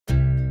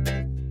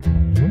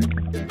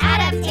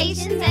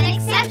Adaptations and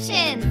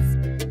Exceptions!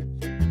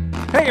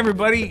 Hey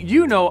everybody,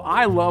 you know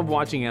I love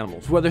watching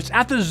animals, whether it's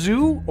at the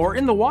zoo or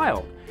in the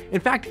wild. In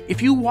fact, if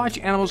you watch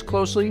animals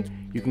closely,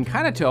 you can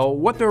kind of tell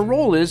what their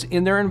role is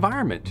in their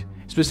environment.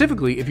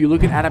 Specifically, if you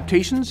look at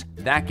adaptations,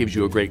 that gives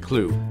you a great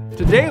clue.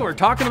 Today we're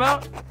talking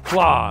about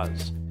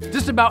claws.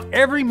 Just about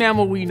every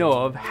mammal we know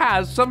of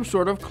has some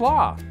sort of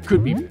claw.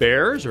 Could be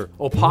bears or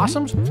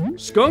opossums,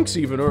 skunks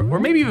even, or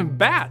maybe even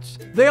bats.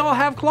 They all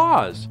have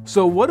claws.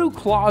 So what do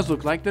claws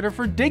look like that are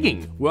for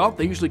digging? Well,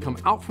 they usually come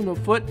out from the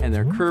foot and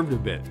they're curved a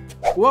bit.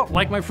 Well,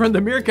 like my friend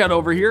the meerkat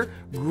over here,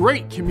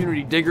 great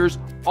community diggers.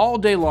 All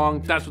day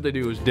long, that's what they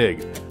do is dig.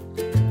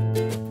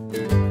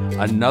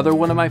 Another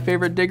one of my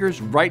favorite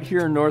diggers right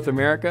here in North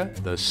America,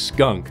 the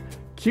skunk.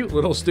 Cute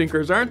little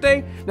stinkers, aren't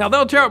they? Now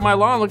they'll tear up my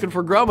lawn looking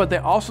for grub, but they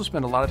also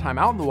spend a lot of time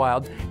out in the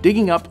wild,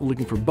 digging up,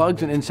 looking for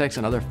bugs and insects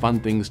and other fun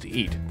things to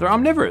eat. They're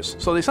omnivorous,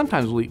 so they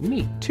sometimes will eat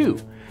meat too.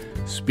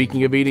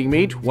 Speaking of eating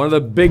meat, one of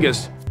the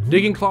biggest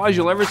digging claws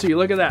you'll ever see,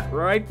 look at that,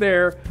 right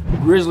there,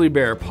 grizzly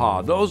bear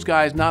paw. Those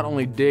guys not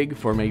only dig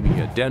for maybe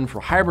a den for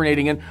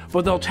hibernating in,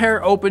 but they'll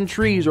tear open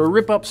trees or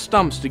rip up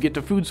stumps to get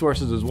to food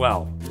sources as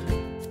well.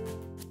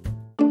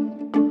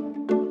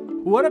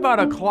 What about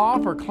a claw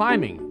for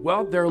climbing?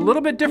 Well, they're a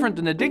little bit different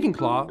than the digging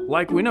claw,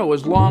 like we know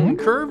is long and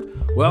curved.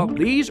 Well,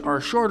 these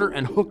are shorter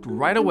and hooked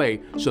right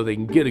away so they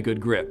can get a good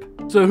grip.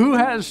 So who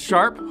has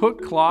sharp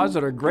hooked claws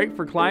that are great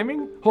for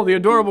climbing? Well, the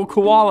adorable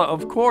koala,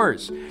 of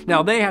course.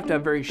 Now they have to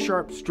have very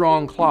sharp,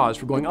 strong claws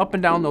for going up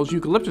and down those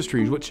eucalyptus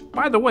trees, which,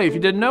 by the way, if you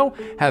didn't know,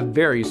 have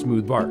very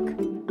smooth bark.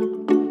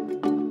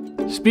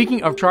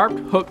 Speaking of sharp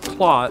hooked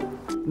claw,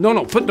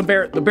 no, put the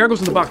bear goes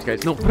in the box,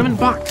 guys. No, put him in the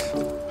box.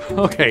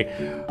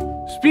 Okay.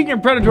 Speaking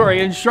of predatory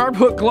and sharp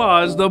hook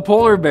claws, the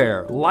polar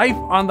bear. Life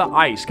on the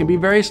ice can be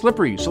very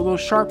slippery, so those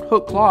sharp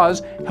hook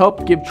claws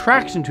help give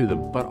traction to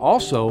them, but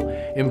also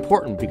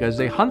important because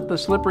they hunt the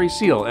slippery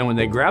seal, and when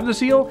they grab the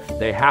seal,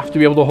 they have to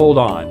be able to hold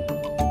on.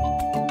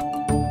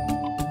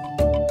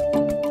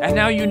 And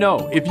now you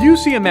know, if you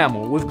see a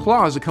mammal with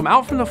claws that come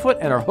out from the foot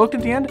and are hooked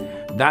at the end,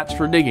 that's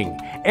for digging.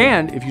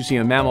 And if you see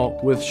a mammal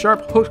with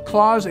sharp hooked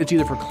claws, it's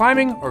either for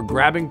climbing or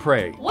grabbing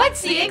prey.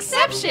 What's the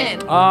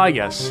exception?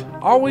 Yes,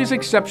 always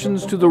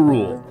exceptions to the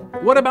rule.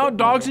 What about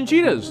dogs and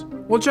cheetahs?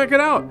 Well, check it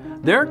out.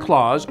 Their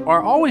claws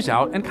are always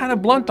out and kind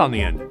of blunt on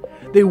the end.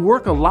 They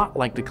work a lot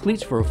like the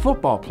cleats for a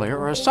football player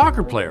or a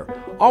soccer player,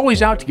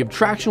 always out to give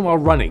traction while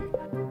running.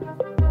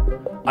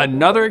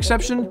 Another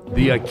exception,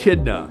 the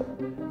echidna.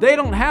 They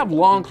don't have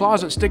long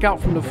claws that stick out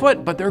from the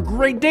foot, but they're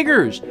great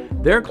diggers.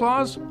 Their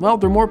claws, well,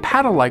 they're more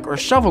paddle-like or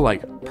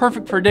shovel-like,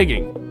 perfect for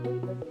digging.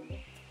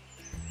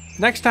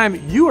 Next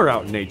time you are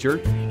out in nature,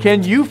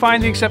 can you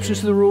find the exceptions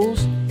to the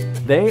rules?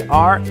 They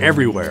are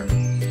everywhere.